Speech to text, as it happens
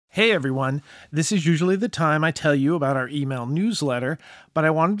Hey everyone, this is usually the time I tell you about our email newsletter, but I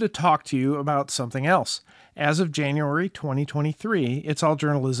wanted to talk to you about something else. As of January 2023, It's All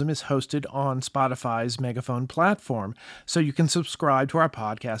Journalism is hosted on Spotify's Megaphone platform, so you can subscribe to our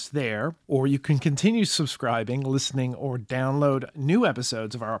podcast there, or you can continue subscribing, listening, or download new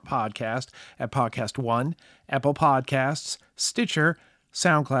episodes of our podcast at Podcast One, Apple Podcasts, Stitcher,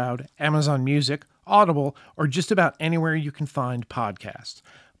 SoundCloud, Amazon Music, Audible, or just about anywhere you can find podcasts.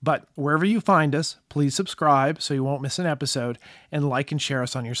 But wherever you find us, please subscribe so you won't miss an episode, and like and share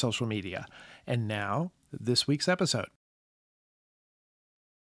us on your social media. And now, this week's episode.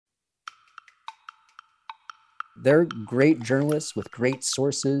 They're great journalists with great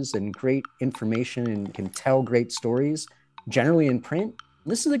sources and great information and can tell great stories, generally in print.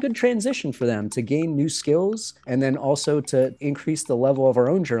 This is a good transition for them to gain new skills and then also to increase the level of our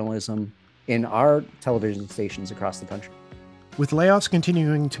own journalism in our television stations across the country. With layoffs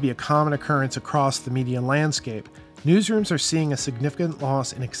continuing to be a common occurrence across the media landscape, newsrooms are seeing a significant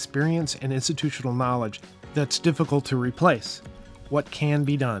loss in experience and institutional knowledge that's difficult to replace. What can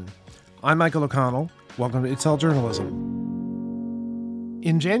be done? I'm Michael O'Connell. Welcome to It's All Journalism.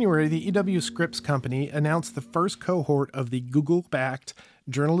 In January, the EW Scripps company announced the first cohort of the Google-backed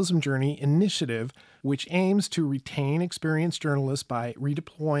Journalism Journey initiative, which aims to retain experienced journalists by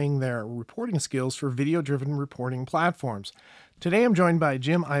redeploying their reporting skills for video-driven reporting platforms. Today, I'm joined by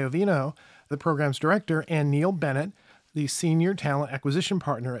Jim Iovino, the program's director, and Neil Bennett, the senior talent acquisition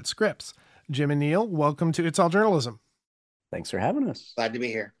partner at Scripps. Jim and Neil, welcome to It's All Journalism. Thanks for having us. Glad to be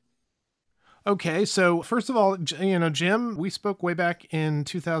here. Okay, so first of all, Jim, we spoke way back in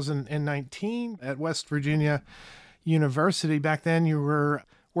 2019 at West Virginia University. Back then, you were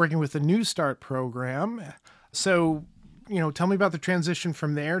working with the New Start program. So, tell me about the transition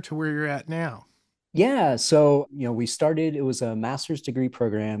from there to where you're at now. Yeah, so, we started, it was a master's degree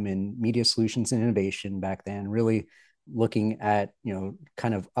program in media solutions and innovation back then, really looking at,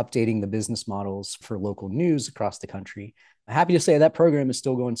 kind of updating the business models for local news across the country. Happy to say that program is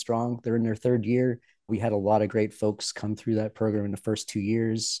still going strong. They're in their third year. We had a lot of great folks come through that program in the first 2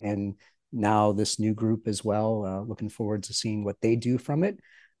 years. And now this new group as well, looking forward to seeing what they do from it.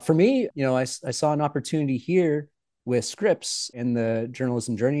 For me, I saw an opportunity here with Scripps in the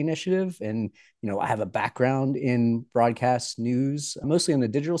Journalism Journey Initiative. And, I have a background in broadcast news, mostly on the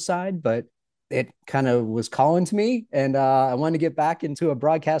digital side, but it kind of was calling to me. And I wanted to get back into a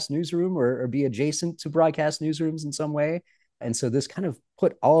broadcast newsroom or be adjacent to broadcast newsrooms in some way. And so this kind of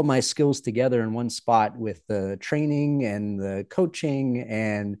put all of my skills together in one spot with the training and the coaching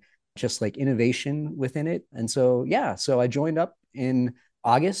and just like innovation within it. And so, so I joined up in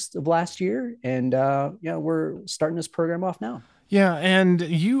August of last year, and we're starting this program off now. Yeah, and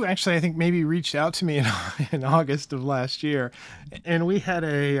you actually, I think, maybe reached out to me in August of last year, and we had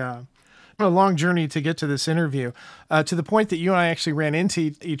a long journey to get to this interview, to the point that you and I actually ran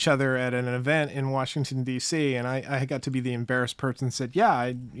into each other at an event in Washington, D.C., and I got to be the embarrassed person and said,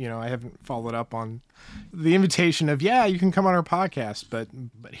 I haven't followed up on the invitation of, you can come on our podcast, but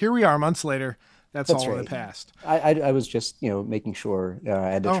here we are months later. That's all right. In the past. I was just, making sure I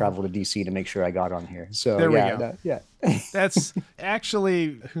had to travel to DC to make sure I got on here. So there we go. That's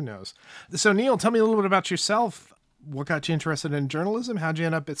actually, who knows? So Neil, tell me a little bit about yourself. What got you interested in journalism? How'd you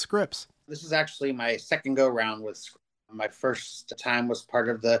end up at Scripps? This is actually my second go round with Scripps. My first time was part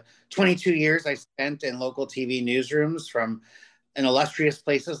of the 22 years I spent in local TV newsrooms from in illustrious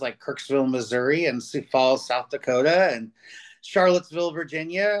places like Kirksville, Missouri, and Sioux Falls, South Dakota, and Charlottesville,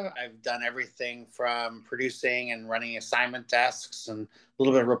 Virginia. I've done everything from producing and running assignment desks and a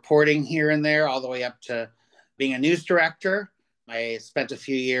little bit of reporting here and there, all the way up to being a news director. I spent a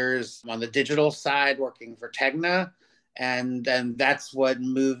few years on the digital side working for Tegna, and that's what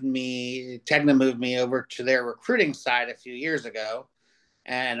Tegna moved me over to their recruiting side a few years ago.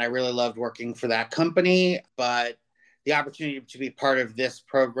 And I really loved working for that company, but the opportunity to be part of this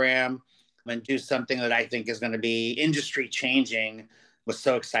program and do something that I think is going to be industry changing was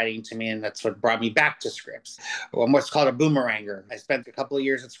so exciting to me. And that's what brought me back to Scripps. I'm what's called a boomeranger. I spent a couple of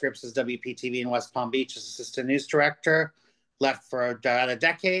years at Scripps as WPTV in West Palm Beach as assistant news director, left for about a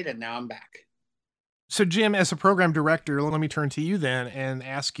decade, and now I'm back. So Jim, as a program director, let me turn to you then and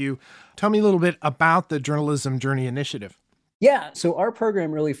ask you, tell me a little bit about the Journalism Journey Initiative. Yeah, so our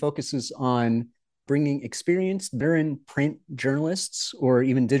program really focuses on bringing experienced veteran print journalists or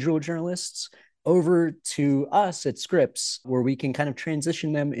even digital journalists over to us at Scripps, where we can kind of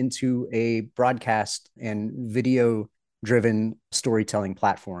transition them into a broadcast and video-driven storytelling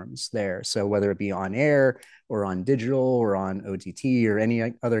platforms there. So whether it be on air or on digital or on OTT or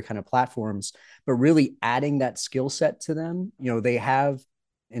any other kind of platforms, but really adding that skill set to them. They have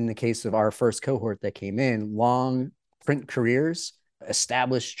in the case of our first cohort that came in, long print careers,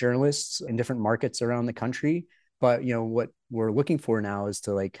 established journalists in different markets around the country. But, what we're looking for now is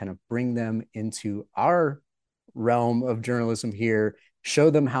to kind of bring them into our realm of journalism here, show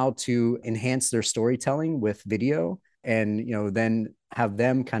them how to enhance their storytelling with video, and then have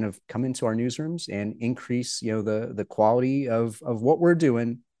them kind of come into our newsrooms and increase the quality of what we're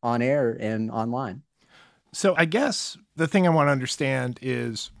doing on air and online. So I guess the thing I want to understand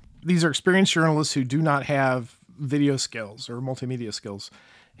is these are experienced journalists who do not have video skills or multimedia skills,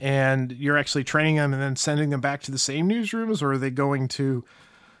 and you're actually training them and then sending them back to the same newsrooms, or are they going to,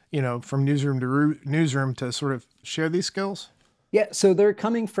 from newsroom to newsroom to sort of share these skills? Yeah, so they're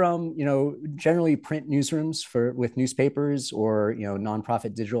coming from, generally print newsrooms with newspapers or,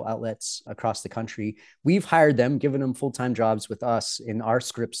 nonprofit digital outlets across the country. We've hired them, given them full-time jobs with us in our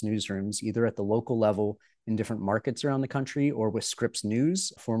Scripps newsrooms, either at the local level in different markets around the country or with Scripps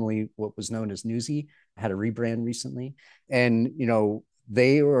News, formerly what was known as Newsy, had a rebrand recently. And,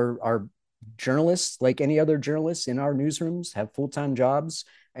 they are journalists like any other journalists in our newsrooms, have full-time jobs.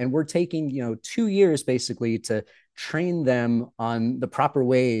 And we're taking, 2 years basically to train them on the proper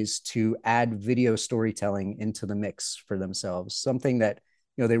ways to add video storytelling into the mix for themselves, something that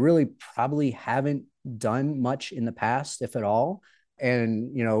they really probably haven't done much in the past, if at all.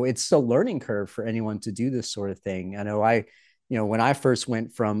 And it's a learning curve for anyone to do this sort of thing. I know when I first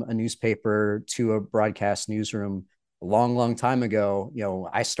went from a newspaper to a broadcast newsroom a long time ago,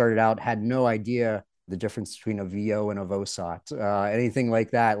 I started out, had no idea the difference between a VO and a VOSOT, anything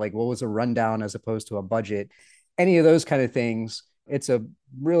like that. Like, what was a rundown as opposed to a budget? Any of those kind of things. It's a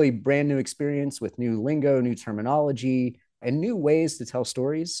really brand new experience with new lingo, new terminology, and new ways to tell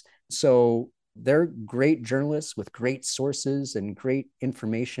stories. So they're great journalists with great sources and great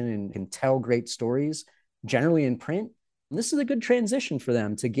information and can tell great stories, generally in print. And this is a good transition for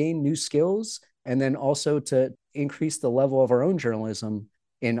them to gain new skills and then also to increase the level of our own journalism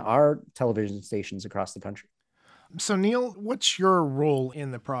in our television stations across the country. So, Neil, what's your role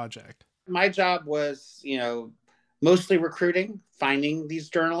in the project? My job was, mostly recruiting, finding these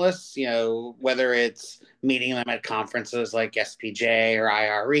journalists, whether it's meeting them at conferences like SPJ or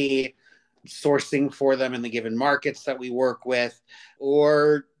IRE, sourcing for them in the given markets that we work with,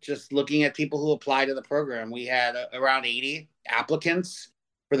 or just looking at people who apply to the program. We had around 80 applicants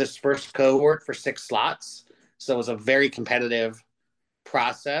for this first cohort for 6 slots. So it was a very competitive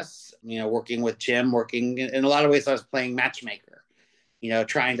process, working with Jim, working in a lot of ways, I was playing matchmaker,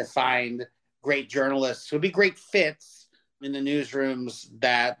 trying to find great journalists who would be great fits in the newsrooms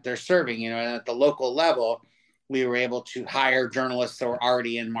that they're serving. And at the local level, we were able to hire journalists that were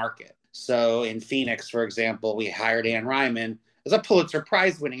already in market. So in Phoenix, for example, we hired Ann Ryman as a Pulitzer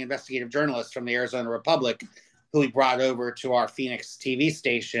Prize-winning investigative journalist from the Arizona Republic, who we brought over to our Phoenix TV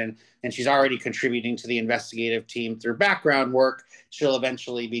station. And she's already contributing to the investigative team through background work. She'll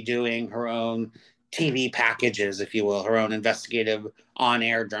eventually be doing her own TV packages, if you will, her own investigative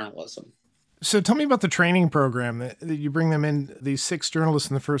on-air journalism. So tell me about the training program that you bring them in, these 6 journalists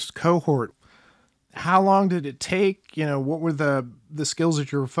in the first cohort. How long did it take? What were the skills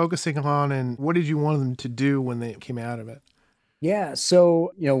that you were focusing on, and what did you want them to do when they came out of it? Yeah.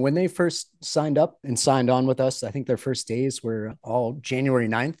 So, when they first signed up and signed on with us, I think their first days were all January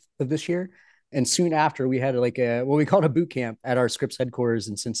 9th of this year. And soon after, we had what we called a boot camp at our Scripps headquarters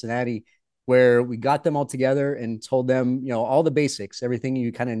in Cincinnati, where we got them all together and told them, all the basics, everything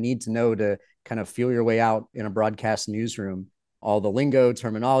you kind of need to know to kind of feel your way out in a broadcast newsroom, all the lingo,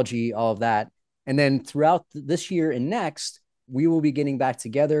 terminology, all of that. And then throughout this year and next, we will be getting back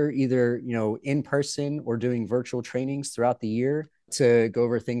together either, in person or doing virtual trainings throughout the year to go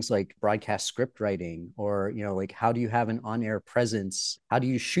over things like broadcast script writing or, like how do you have an on-air presence? How do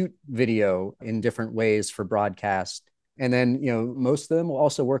you shoot video in different ways for broadcast? And then, most of them will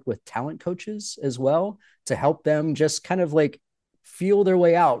also work with talent coaches as well to help them just kind of feel their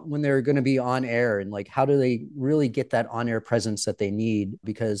way out when they're going to be on air and how do they really get that on-air presence that they need,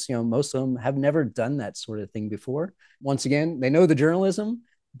 because most of them have never done that sort of thing before. Once again, they know the journalism,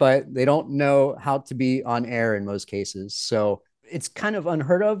 but they don't know how to be on air in most cases. So it's kind of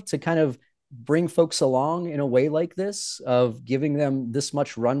unheard of to kind of bring folks along in a way like this, of giving them this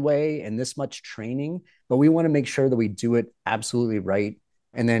much runway and this much training, but we want to make sure that we do it absolutely right.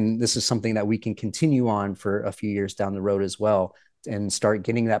 And then this is something that we can continue on for a few years down the road as well, and start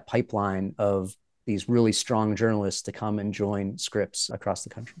getting that pipeline of these really strong journalists to come and join Scripps across the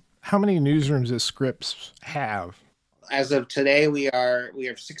country. How many newsrooms does Scripps have? As of today, we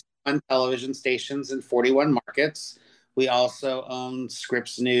have 61 television stations in 41 markets. We also own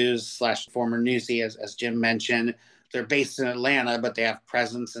Scripps News / former Newsy, as Jim mentioned, they're based in Atlanta, but they have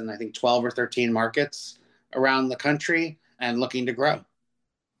presence in, I think, 12 or 13 markets around the country and looking to grow.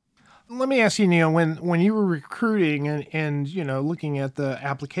 Let me ask you, Neil, when you were recruiting and looking at the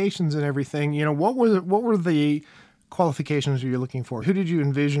applications and everything, what were the qualifications you were looking for? Who did you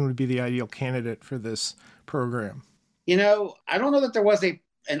envision would be the ideal candidate for this program? I don't know that there was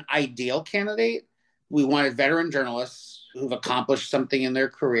an ideal candidate. We wanted veteran journalists who've accomplished something in their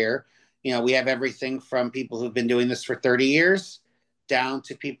career. We have everything from people who've been doing this for 30 years down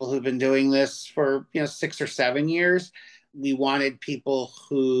to people who've been doing this for 6 or 7 years. We wanted people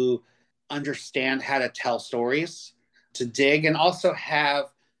who understand how to tell stories, to dig, and also have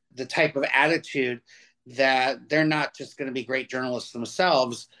the type of attitude that they're not just going to be great journalists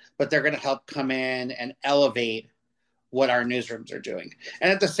themselves, but they're going to help come in and elevate what our newsrooms are doing.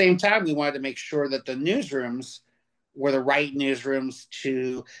 And at the same time, we wanted to make sure that the newsrooms were the right newsrooms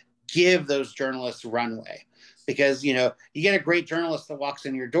to give those journalists runway. Because, you get a great journalist that walks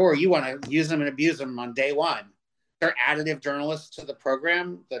in your door, you want to use them and abuse them on day one. They're additive journalists to the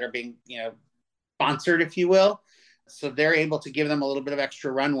program that are being, sponsored, if you will. So they're able to give them a little bit of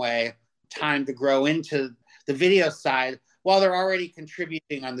extra runway, time to grow into the video side while they're already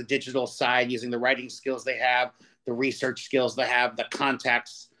contributing on the digital side, using the writing skills they have, the research skills they have, the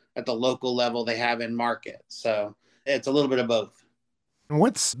contacts at the local level they have in market. So it's a little bit of both.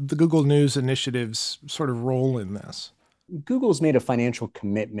 What's the Google News Initiative's sort of role in this? Google's made a financial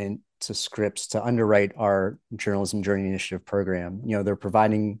commitment to Scripps to underwrite our Journalism Journey Initiative program. They're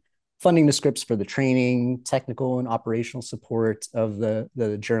providing funding to Scripps for the training, technical and operational support of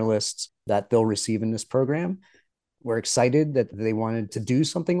the journalists that they'll receive in this program. We're excited that they wanted to do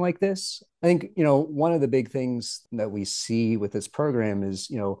something like this. I think, one of the big things that we see with this program is,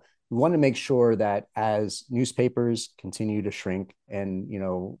 we want to make sure that as newspapers continue to shrink and,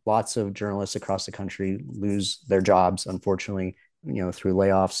 lots of journalists across the country lose their jobs, unfortunately, through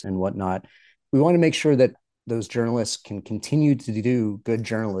layoffs and whatnot, we want to make sure that those journalists can continue to do good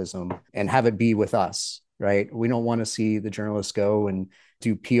journalism and have it be with us, right? We don't want to see the journalists go and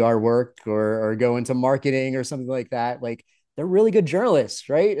do PR work or go into marketing or something like that. Like, they're really good journalists,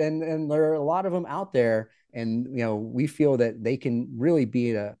 right? And there are a lot of them out there. And, we feel that they can really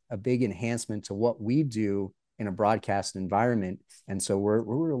be a big enhancement to what we do in a broadcast environment. And so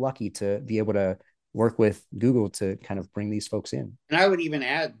we're lucky to be able to work with Google to kind of bring these folks in. And I would even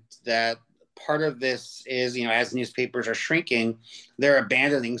add that part of this is, as newspapers are shrinking, they're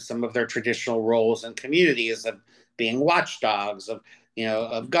abandoning some of their traditional roles in communities of being watchdogs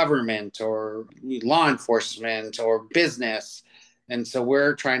of government or law enforcement or business. And so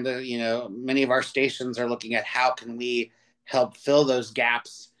we're trying to, many of our stations are looking at how can we help fill those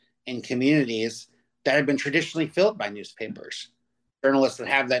gaps in communities that have been traditionally filled by newspapers. Journalists that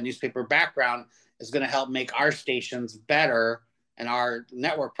have that newspaper background is going to help make our stations better and our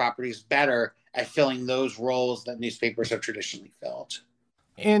network properties better at filling those roles that newspapers have traditionally filled.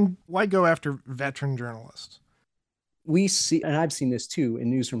 And why go after veteran journalists? We see, and I've seen this too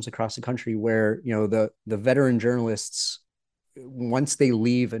in newsrooms across the country where, the veteran journalists, once they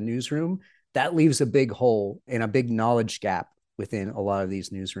leave a newsroom, that leaves a big hole and a big knowledge gap within a lot of these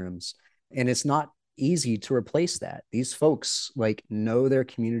newsrooms. And it's not easy to replace that. These folks know their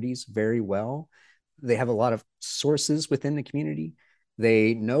communities very well. They have a lot of sources within the community.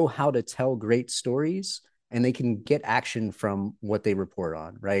 They know how to tell great stories, and they can get action from what they report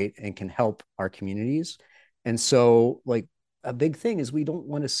on, right? And can help our communities. And so a big thing is we don't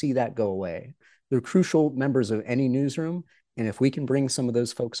want to see that go away. They're crucial members of any newsroom. And if we can bring some of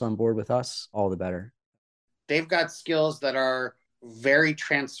those folks on board with us, all the better. They've got skills that are very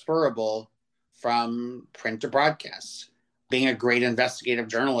transferable from print to broadcast. Being a great investigative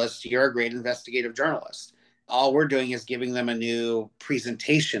journalist, you're a great investigative journalist. All we're doing is giving them a new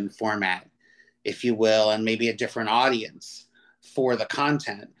presentation format, if you will, and maybe a different audience for the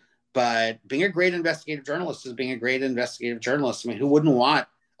content. But being a great investigative journalist is being a great investigative journalist. I mean, who wouldn't want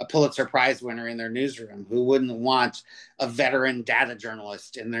a Pulitzer Prize winner in their newsroom? Who wouldn't want a veteran data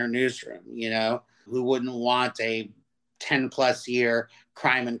journalist in their newsroom? Who wouldn't want a 10 plus year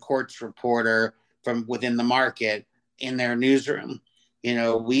crime and courts reporter from within the market in their newsroom?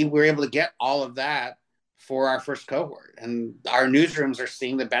 We were able to get all of that for our first cohort, and our newsrooms are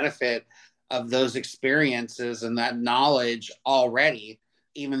seeing the benefit of those experiences and that knowledge already,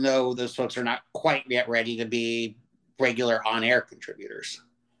 even though those folks are not quite yet ready to be regular on-air contributors.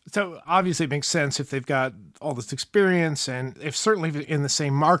 So obviously it makes sense if they've got all this experience, and if certainly in the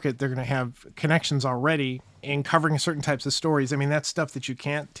same market, they're going to have connections already in covering certain types of stories. I mean, that's stuff that you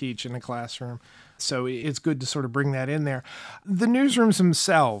can't teach in a classroom. So it's good to sort of bring that in there. The newsrooms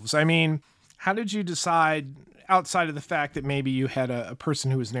themselves, I mean, how did you decide? outside of the fact that maybe you had a person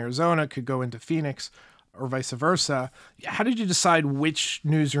who was in Arizona could go into Phoenix or vice versa, how did you decide which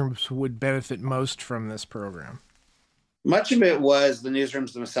newsrooms would benefit most from this program? Much of it was the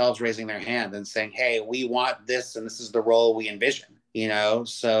newsrooms themselves raising their hand and saying, hey, we want this, and this is the role we envision,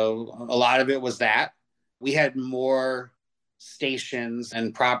 So a lot of it was that. We had more stations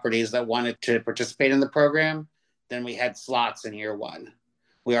and properties that wanted to participate in the program than we had slots in year one.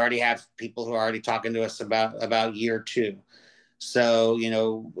 We already have people who are already talking to us about year two. So,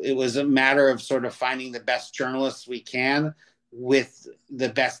 it was a matter of sort of finding the best journalists we can with the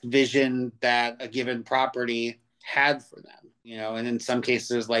best vision that a given property had for them, and in some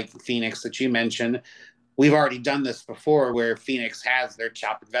cases like Phoenix that you mentioned, we've already done this before where Phoenix has their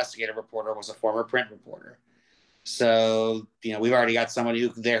top investigative reporter was a former print reporter. So, we've already got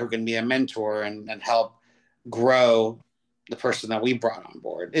somebody there who can be a mentor and help grow the person that we brought on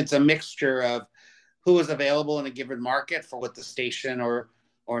board. It's a mixture of who was available in a given market for what the station or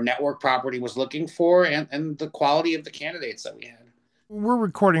network property was looking for and the quality of the candidates that we had. We're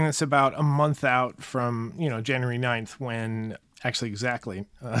recording this about a month out from, January 9th when, actually exactly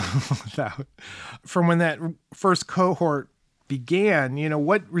from when that first cohort began.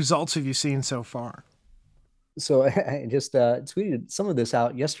 What results have you seen so far? So I just tweeted some of this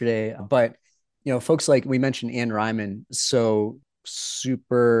out yesterday, but, folks like we mentioned Ann Ryman, so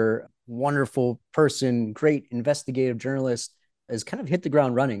super wonderful person, great investigative journalist, has kind of hit the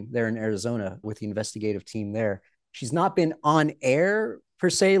ground running there in Arizona with the investigative team there. She's not been on air per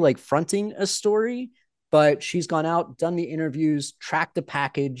se, like fronting a story, but she's gone out, done the interviews, tracked the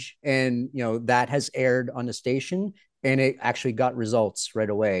package, and that has aired on the station, and it actually got results right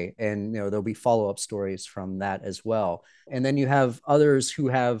away. And there'll be follow-up stories from that as well. And then you have others who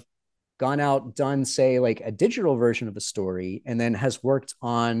have gone out, done, say, like a digital version of a story, and then has worked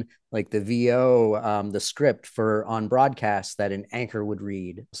on like the VO, the script for on broadcast that an anchor would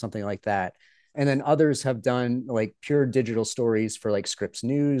read, something like that. And then others have done like pure digital stories for like Scripps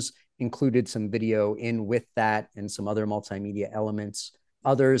News, included some video in with that and some other multimedia elements.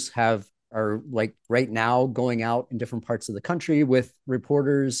 Others are like right now going out in different parts of the country with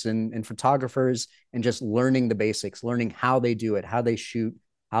reporters and photographers and just learning the basics, learning how they do it, how they shoot,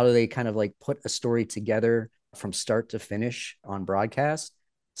 how do they kind of like put a story together from start to finish on broadcast.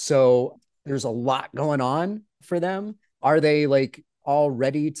 So there's a lot going on for them. Are they like all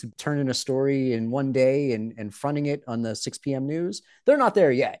ready to turn in a story in one day and fronting it on the 6 p.m. news? They're not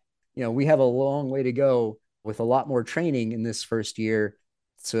there yet. We have a long way to go with a lot more training in this first year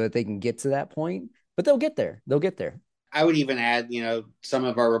so that they can get to that point, but they'll get there. I would even add, some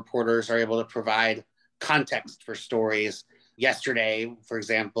of our reporters are able to provide context for stories. Yesterday, for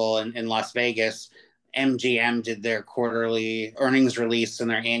example, in Las Vegas, MGM did their quarterly earnings release and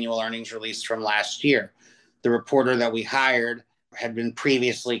their annual earnings release from last year. The reporter that we hired had been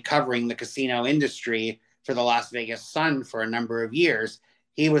previously covering the casino industry for the Las Vegas Sun for a number of years.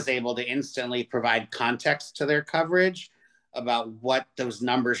 He was able to instantly provide context to their coverage about what those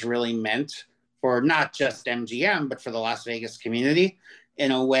numbers really meant for not just MGM, but for the Las Vegas community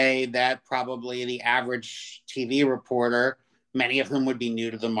in a way that probably the average TV reporter, many of whom would be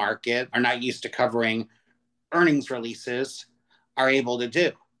new to the market, are not used to covering earnings releases, are able to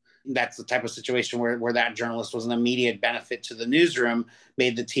do. That's the type of situation where that journalist was an immediate benefit to the newsroom,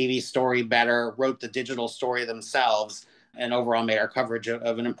 made the TV story better, wrote the digital story themselves, and overall made our coverage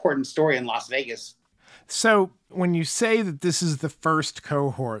of an important story in Las Vegas. So when you say that this is the first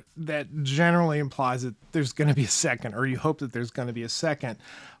cohort, that generally implies that there's going to be a second, or you hope that there's going to be a second.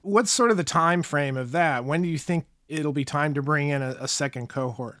 What's sort of the time frame of that? When do you think it'll be time to bring in a second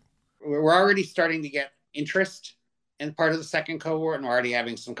cohort? We're already starting to get interest in part of the second cohort, and we're already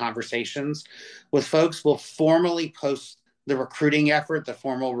having some conversations with folks. We'll formally post the recruiting effort, the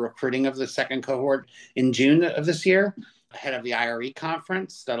formal recruiting of the second cohort in June of this year, ahead of the IRE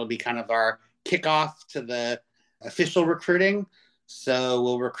conference. That'll be kind of our kickoff to the official recruiting. So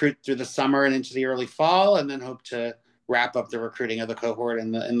we'll recruit through the summer and into the early fall, and then hope to wrap up the recruiting of the cohort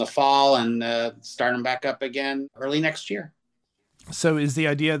in the fall and start them back up again early next year. So is the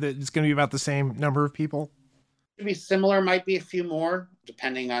idea that it's going to be about the same number of people? It'll be similar, might be a few more,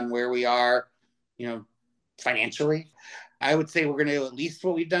 depending on where we are, financially. I would say we're going to do at least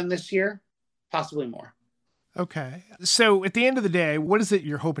what we've done this year, possibly more. Okay. So at the end of the day, what is it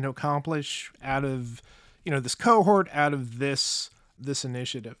you're hoping to accomplish out of, this cohort, out of this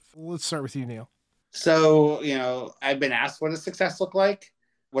initiative? Let's start with you, Neil. So, I've been asked what does success look like?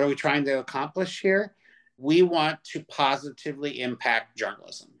 What are we trying to accomplish here? We want to positively impact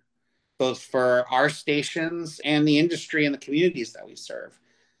journalism, both for our stations and the industry and the communities that we serve.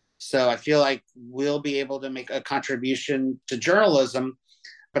 So I feel like we'll be able to make a contribution to journalism.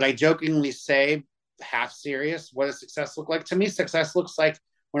 But I jokingly say, half serious, what does success look like? To me, success looks like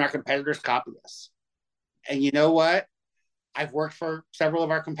when our competitors copy us. And you know what? I've worked for several of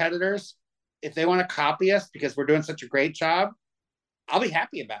our competitors. If they want to copy us because we're doing such a great job, I'll be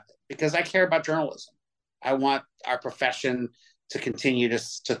happy about it because I care about journalism. I want our profession to continue to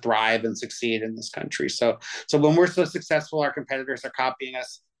thrive and succeed in this country. So when we're so successful, our competitors are copying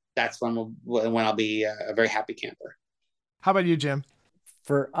us. That's when I'll be a very happy camper. How about you, Jim?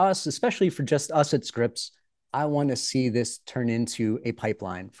 For us, especially for just us at Scripps, I want to see this turn into a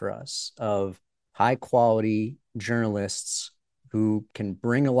pipeline for us of high quality journalists who can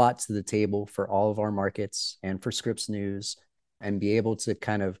bring a lot to the table for all of our markets and for Scripps News, and be able to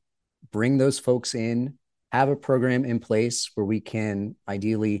kind of bring those folks in, have a program in place where we can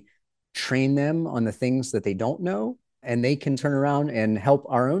ideally train them on the things that they don't know, and they can turn around and help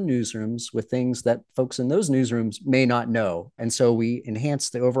our own newsrooms with things that folks in those newsrooms may not know. And so we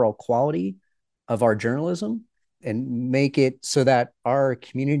enhance the overall quality of our journalism and make it so that our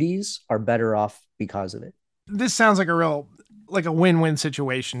communities are better off because of it. This sounds like a win-win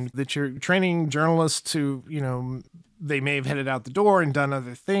situation, that you're training journalists to, they may have headed out the door and done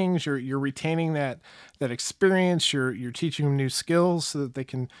other things. You're retaining that experience. You're teaching them new skills so that they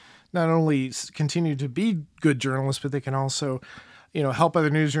can not only continue to be good journalists, but they can also, help other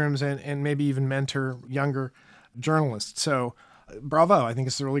newsrooms and maybe even mentor younger journalists. So bravo. I think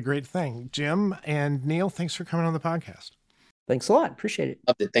it's a really great thing. Jim and Neil, thanks for coming on the podcast. Thanks a lot. Appreciate it.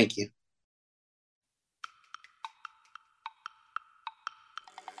 Loved it. Thank you.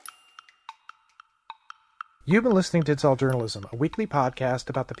 You've been listening to It's All Journalism, a weekly podcast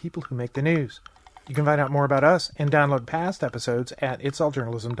about the people who make the news. You can find out more about us and download past episodes at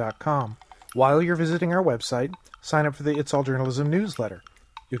itsalljournalism.com. While you're visiting our website, sign up for the It's All Journalism newsletter.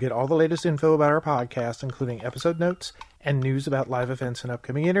 You'll get all the latest info about our podcast, including episode notes and news about live events and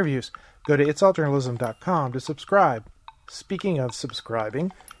upcoming interviews. Go to itsalljournalism.com to subscribe. Speaking of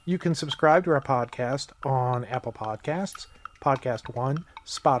subscribing, you can subscribe to our podcast on Apple Podcasts, Podcast One,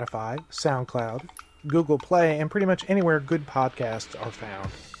 Spotify, SoundCloud, Google Play, and pretty much anywhere good podcasts are found.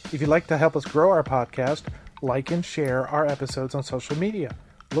 If you'd like to help us grow our podcast, like and share our episodes on social media.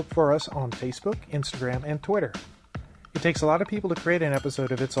 Look for us on Facebook, Instagram, and Twitter. It takes a lot of people to create an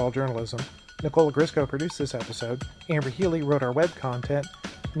episode of It's All Journalism. Nicola Grisco produced this episode. Amber Healy wrote our web content.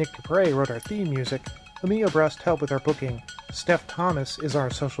 Nick Capre wrote our theme music. Emilio Brust helped with our booking. Steph Thomas is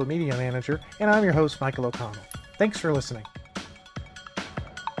our social media manager. And I'm your host, Michael O'Connell. Thanks for listening.